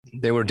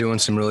they were doing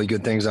some really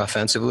good things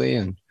offensively.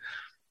 And,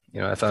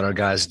 I thought our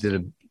guys did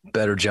a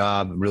better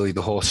job really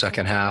the whole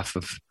second half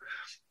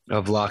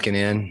of locking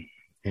in.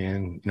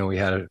 And, we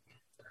had a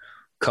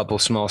couple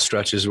small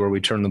stretches where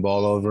we turned the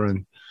ball over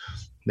and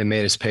they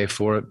made us pay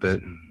for it. But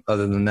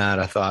other than that,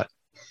 I thought,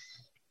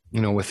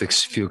 with a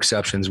few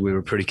exceptions, we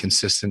were pretty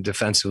consistent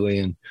defensively.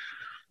 And,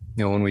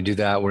 when we do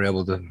that, we're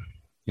able to,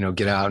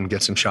 get out and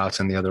get some shots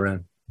on the other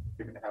end.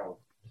 Given how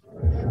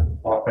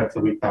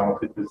offensively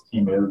talented this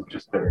team is,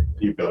 just the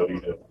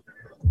ability to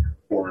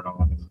pour it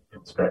on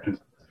in stretches.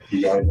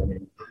 You guys,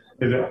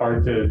 is it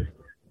hard to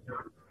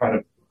kind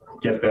of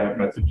get that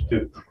message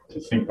to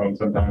sink home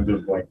sometimes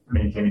of like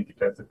maintaining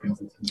defensive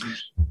consistency?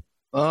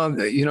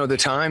 The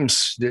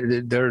times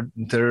they're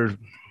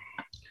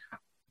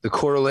the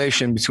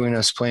correlation between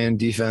us playing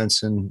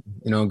defense and,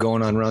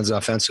 going on runs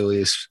offensively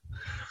is,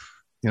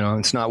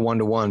 it's not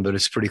 1-to-1, but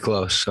it's pretty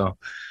close. So,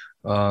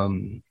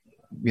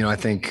 I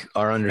think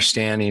our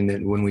understanding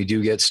that when we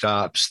do get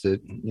stops that,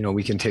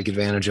 we can take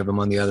advantage of them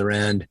on the other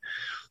end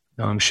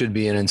should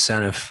be an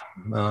incentive.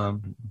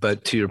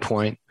 But to your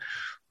point,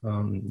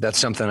 that's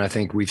something I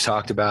think we've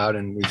talked about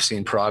and we've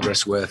seen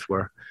progress with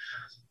where,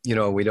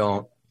 we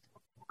don't,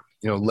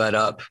 let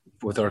up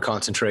with our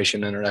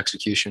concentration and our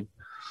execution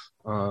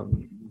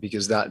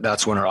because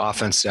that's when our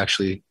offense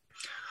actually,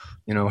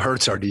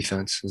 hurts our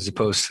defense as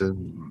opposed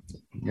to,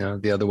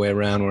 the other way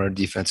around where our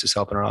defense is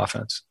helping our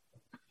offense.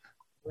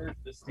 Where has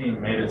this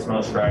team made its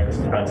most strides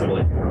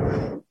defensively?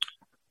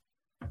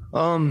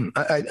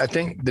 I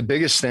think the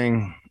biggest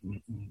thing,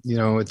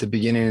 at the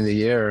beginning of the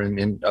year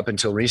and up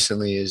until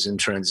recently is in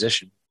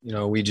transition.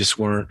 We just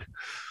weren't,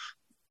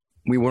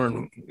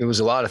 it was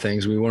a lot of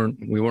things. We weren't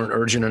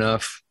urgent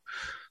enough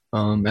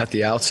at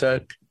the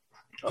outset.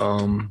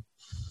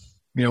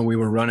 We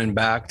were running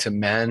back to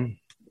men,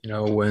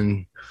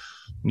 when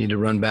you need to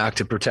run back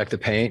to protect the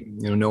paint.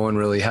 No one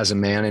really has a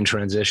man in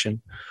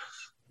transition.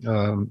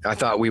 I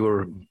thought we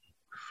were,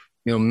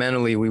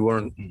 mentally we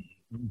weren't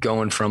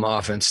going from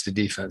offense to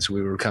defense.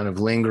 We were kind of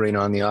lingering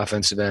on the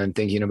offensive end,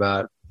 thinking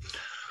about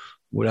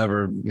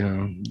whatever,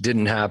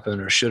 didn't happen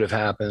or should have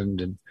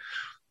happened and,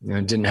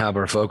 didn't have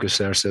our focus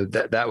there. So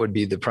that would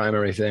be the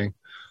primary thing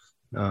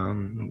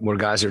where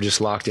guys are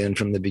just locked in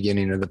from the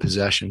beginning of the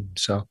possession.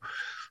 So,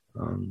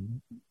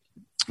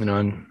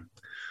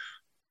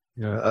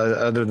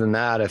 other than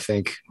that, I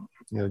think,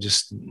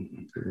 just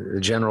the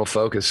general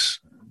focus,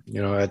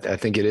 I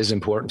think it is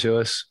important to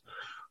us.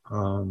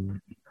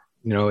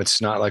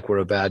 It's not like we're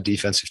a bad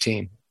defensive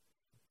team,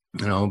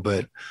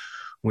 but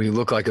we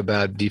look like a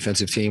bad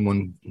defensive team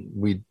when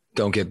we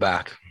don't get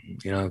back,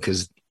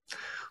 because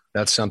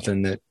that's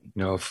something that,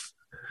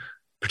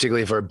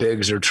 particularly if our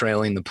bigs are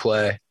trailing the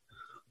play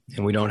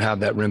and we don't have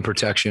that rim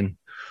protection,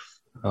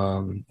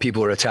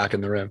 people are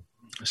attacking the rim.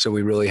 So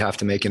we really have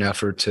to make an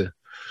effort to,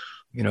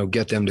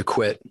 get them to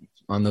quit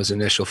on those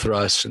initial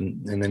thrusts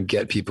and then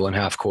get people in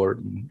half court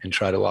and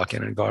try to lock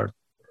in and guard.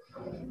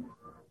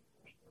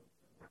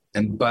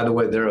 And by the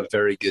way, they're a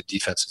very good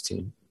defensive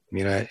team.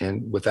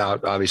 And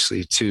without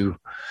obviously two,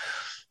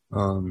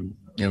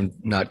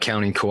 not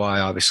counting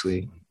Kawhi,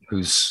 obviously,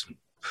 who's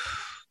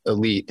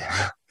elite,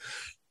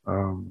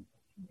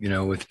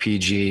 with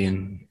PG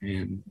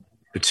and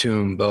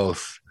Batum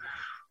both,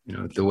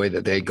 the way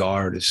that they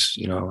guard is,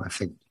 I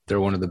think they're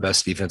one of the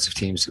best defensive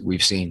teams that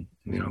we've seen.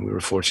 We were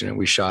fortunate.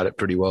 We shot it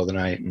pretty well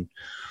tonight and,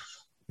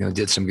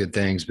 did some good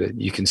things, but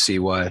you can see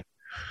why,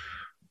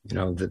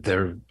 that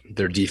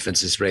their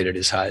defense is rated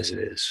as high as it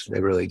is.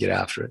 They really get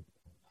after it.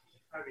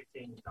 How have you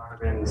seen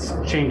Donovan's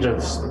change of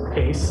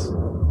pace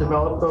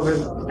developed over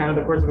kind of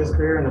the course of his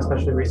career and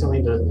especially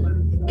recently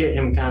to get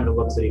him kind of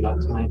the looks that he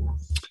got tonight?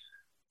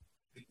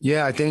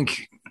 Yeah, I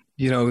think,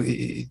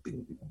 the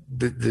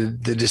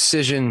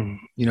decision,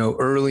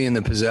 early in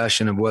the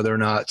possession of whether or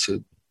not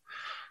to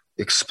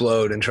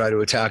explode and try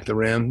to attack the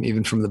rim,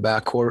 even from the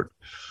backcourt,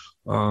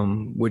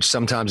 which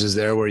sometimes is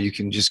there where you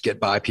can just get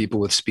by people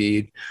with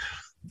speed,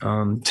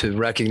 to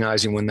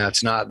recognizing when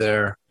that's not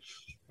there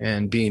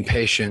and being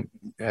patient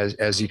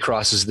as he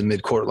crosses the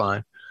midcourt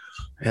line.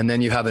 And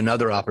then you have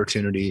another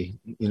opportunity,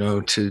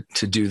 to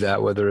do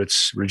that, whether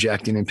it's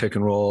rejecting in pick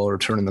and roll or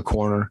turning the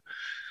corner.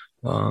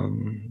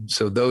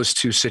 So those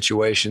two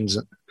situations,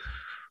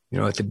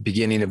 at the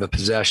beginning of a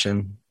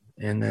possession.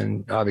 And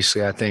then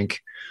obviously I think,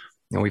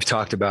 we've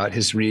talked about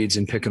his reads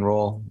in pick and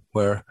roll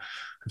where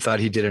I thought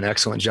he did an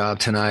excellent job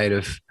tonight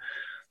of,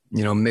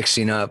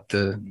 mixing up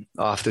the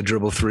off the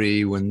dribble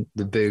three when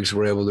the bigs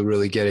were able to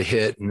really get a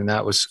hit and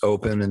that was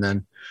open. And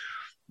then,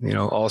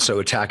 also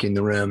attacking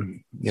the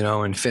rim,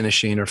 and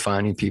finishing or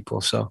finding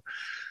people. So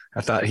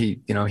I thought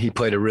he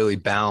played a really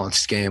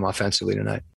balanced game offensively tonight.